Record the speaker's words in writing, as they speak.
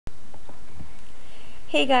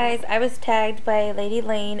Hey guys, I was tagged by Lady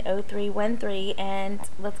Lane 0313 and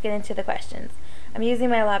let's get into the questions. I'm using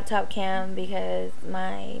my laptop cam because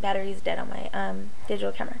my battery's dead on my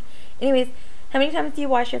digital camera. Anyways, how many times do you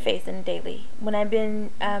wash your face in daily? When I've been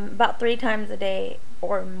about 3 times a day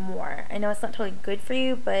or more. I know it's not totally good for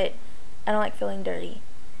you, but I don't like feeling dirty.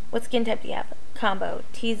 What skin type do you have? Combo.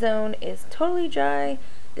 T-zone is totally dry.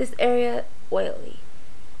 This area oily.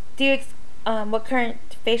 Do you what current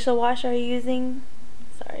facial wash are you using?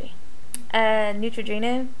 Sorry.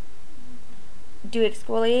 Neutrogena. Do you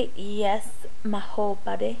exfoliate? Yes, my whole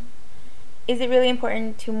body. Is it really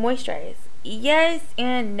important to moisturize? Yes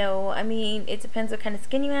and no. I mean, it depends what kind of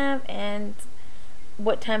skin you have and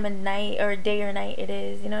what time of night or day or night it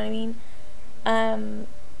is. You know what I mean?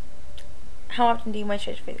 How often do you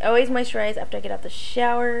moisturize your face? I always moisturize after I get out the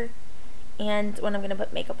shower and when I'm gonna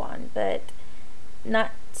put makeup on, but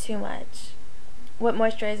not too much. What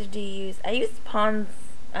moisturizer do you use? I use Pond's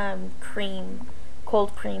cream,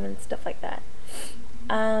 cold cream and stuff like that.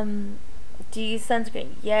 Do you use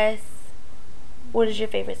sunscreen? Yes. What is your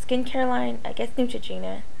favorite skincare line? I guess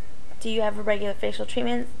Neutrogena. Do you have regular facial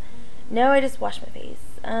treatments? No, I just wash my face.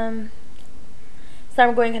 So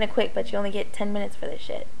I'm going kind of quick, but you only get 10 minutes for this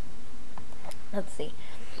shit. Let's see.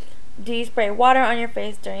 Do you spray water on your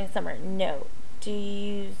face during summer? No. Do you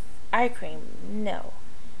use eye cream? No.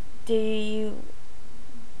 Do you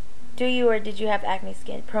or did you have acne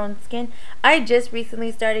skin, prone skin? I just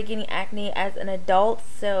recently started getting acne as an adult,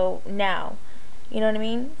 so now, you know what I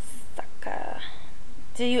mean? Sucker.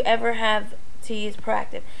 Do you ever have to use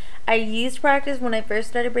Pro-activ? I used Pro-activ when I first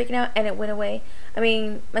started breaking out and it went away. I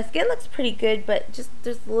mean, my skin looks pretty good, but just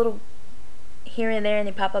there's a little here and there and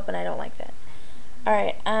they pop up and I don't like that.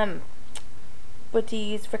 Alright, what do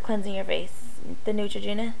you use for cleansing your face? The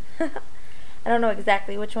Neutrogena? I don't know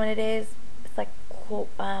exactly which one it is. It's like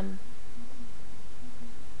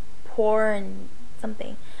pore and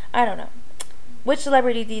something. I don't know. Which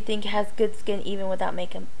celebrity do you think has good skin even without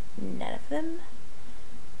makeup? None of them.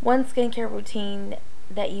 One skincare routine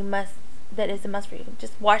that is a must for you.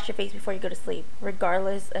 Just wash your face before you go to sleep,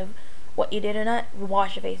 regardless of what you did or not.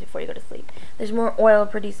 Wash your face before you go to sleep. There's more oil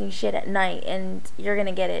producing shit at night and you're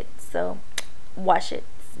gonna get it, so wash it.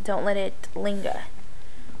 Don't let it linger.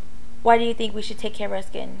 Why do you think we should take care of our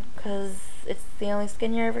skin? Because it's the only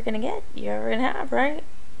skin you're ever gonna get, you're ever gonna have, right?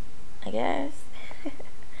 I guess.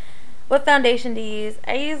 What foundation do you use?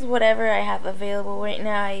 I use whatever I have available right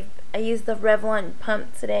now. I use the Revlon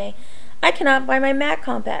pump today. I cannot buy my MAC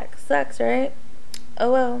compact. Sucks, right?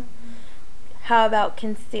 Oh well. How about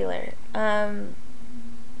concealer? I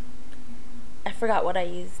forgot what I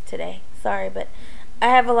used today. Sorry, but I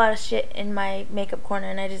have a lot of shit in my makeup corner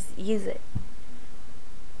and I just use it.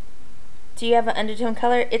 Do you have an undertone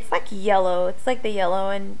color? It's like yellow. It's like the yellow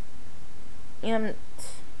and, you know,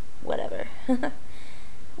 whatever.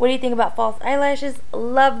 What do you think about false eyelashes?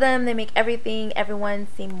 Love them. They make everyone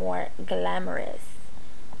seem more glamorous.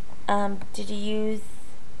 Did you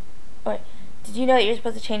know that you're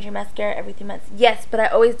supposed to change your mascara every 3 months? Yes, but I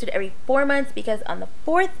always do it every 4 months because on the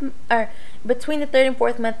between the 3rd and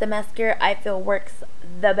 4th month, the mascara I feel works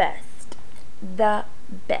the best. The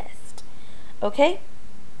best. Okay?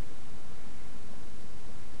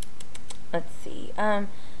 Let's see.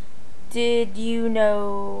 Did you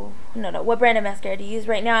know... No. What brand of mascara do you use?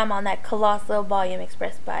 Right now I'm on that Colossal Volume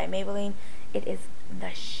Express by Maybelline. It is the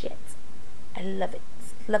shit. I love it.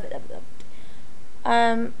 Love it, love it, love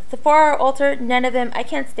it. Sephora or Ulta, none of them. I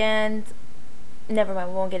can't stand... Never mind,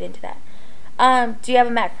 we won't get into that. Do you have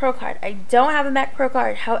a Mac Pro card? I don't have a Mac Pro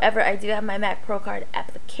card. However, I do have my Mac Pro card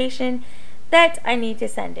application that I need to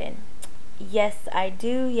send in. Yes, I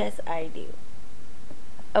do. Yes, I do.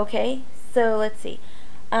 Okay, so let's see.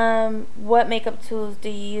 What makeup tools do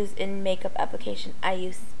you use in makeup application? I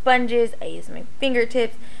use sponges, I use my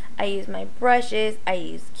fingertips, I use my brushes, I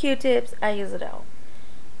use Q-tips, I use it all.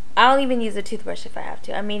 I'll even use a toothbrush if I have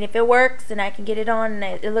to. I mean, if it works and I can get it on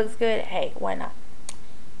and it looks good, hey, why not?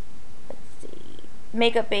 Let's see.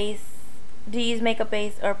 Makeup base. Do you use makeup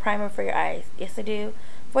base or primer for your eyes? Yes, I do.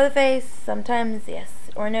 For the face, sometimes yes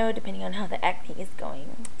or no, depending on how the acne is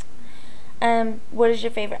going. What is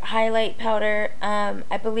your favorite highlight powder?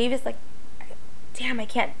 I believe it's like, damn, I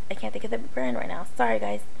can't think of the brand right now. Sorry,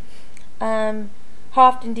 guys. How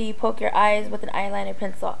often do you poke your eyes with an eyeliner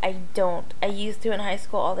pencil? I don't. I used to in high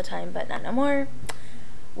school all the time, but not no more.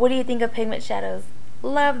 What do you think of pigment shadows?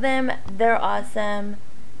 Love them. They're awesome.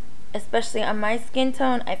 Especially on my skin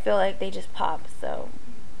tone, I feel like they just pop, so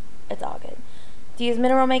it's all good. Do you use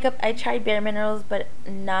mineral makeup? I tried Bare Minerals, but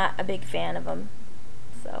not a big fan of them.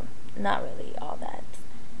 So... not really all that.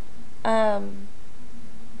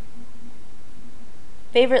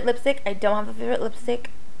 Favorite lipstick? I don't have a favorite lipstick.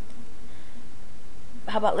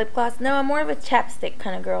 How about lip gloss? No, I'm more of a chapstick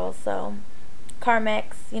kind of girl, so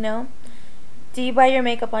Carmex, you know. Do you buy your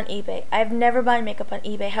makeup on eBay? I've never bought makeup on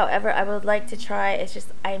eBay. However, I would like to try. It's just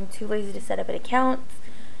I'm too lazy to set up an account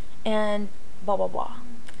and blah blah blah.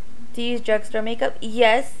 Do you use drugstore makeup?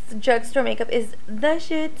 Yes, drugstore makeup is the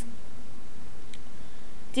shit.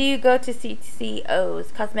 Do you go to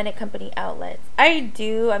CCOs, cosmetic company outlets? I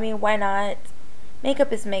do. I mean, why not?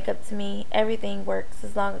 Makeup is makeup to me. Everything works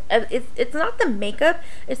as long as it's not the makeup,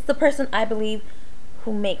 it's the person I believe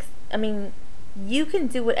who makes. I mean, you can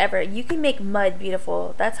do whatever. You can make mud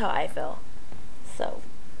beautiful. That's how I feel. So,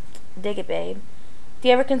 dig it, babe. Do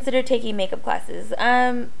you ever consider taking makeup classes?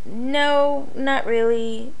 No, not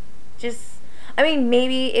really. Just, I mean,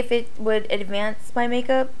 maybe if it would advance my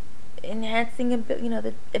makeup, enhancing, you know,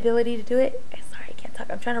 the ability to do it. Sorry, I can't talk.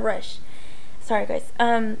 I'm trying to rush. Sorry, guys.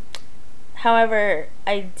 However,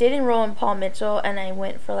 I did enroll in Paul Mitchell, and I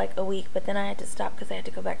went for like a week, but then I had to stop because I had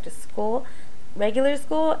to go back to school, regular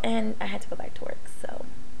school, and I had to go back to work. So,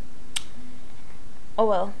 oh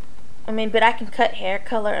well. I mean, but I can cut hair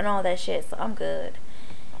color and all that shit, so I'm good.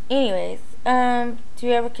 Anyways, do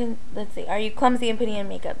you ever let's see, are you clumsy in putting in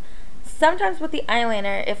makeup? Sometimes with the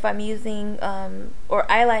eyeliner, if I'm using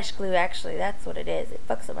or eyelash glue, actually, that's what it is. It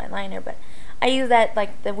fucks up my liner, but I use that,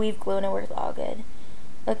 like the weave glue, and it works all good.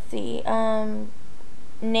 Let's see,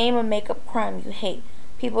 name a makeup crime you hate.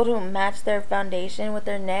 People who match their foundation with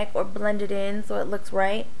their neck or blend it in so it looks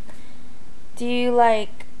right. Do you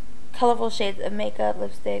like colorful shades of makeup,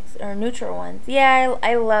 lipsticks, or neutral ones? Yeah,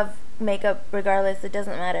 I love makeup regardless. It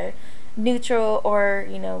doesn't matter. Neutral or,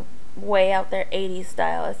 you know, way out there 80s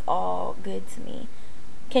style is all good to me.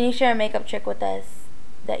 Can you share a makeup trick with us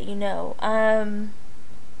that you know?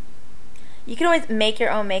 You can always make your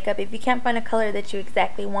own makeup. If you can't find a color that you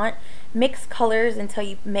exactly want, mix colors until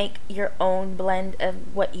you make your own blend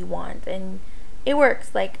of what you want, and it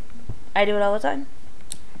works. Like, I do it all the time.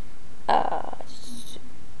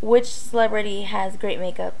 Which celebrity has great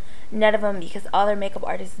makeup? None of them, because all their makeup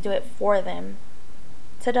artists do it for them.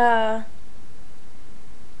 Ta-da!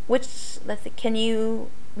 Let's see, can you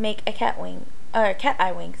make a cat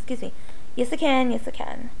eye wing, excuse me. Yes I can, yes I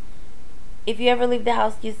can. If you ever leave the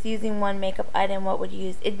house just using one makeup item, what would you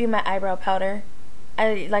use? It'd be my eyebrow powder.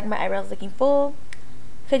 I like my eyebrows looking full.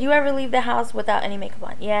 Could you ever leave the house without any makeup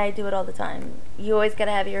on? Yeah, I do it all the time. You always gotta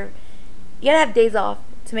have you gotta have days off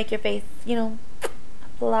to make your face, you know,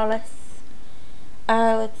 flawless.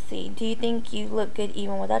 Let's see. Do you think you look good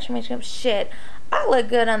even without your makeup? Shit, I look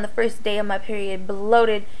good on the first day of my period.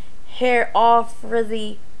 Bloated, hair all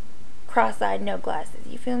frizzy, cross-eyed, no glasses.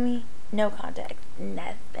 You feel me? No contacts,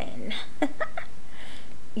 nothing.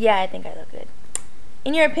 Yeah, I think I look good.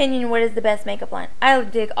 In your opinion, what is the best makeup line? I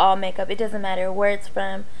dig all makeup. It doesn't matter where it's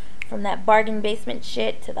from that bargain basement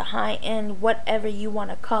shit to the high end, whatever you want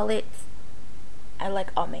to call it. I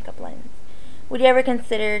like all makeup lines. Would you ever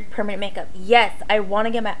consider permanent makeup? Yes, I want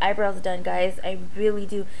to get my eyebrows done, guys. I really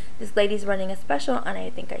do. This lady's running a special, and I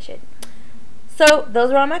think I should. So,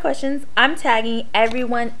 those were all my questions. I'm tagging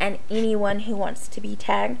everyone and anyone who wants to be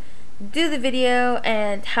tagged. Do the video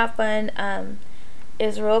and have fun. It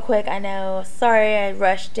was real quick, I know. Sorry I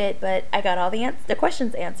rushed it, but I got all the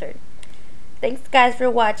questions answered. Thanks, guys, for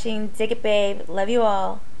watching. Dig it, babe. Love you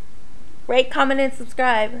all. Rate, comment, and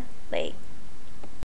subscribe. Like.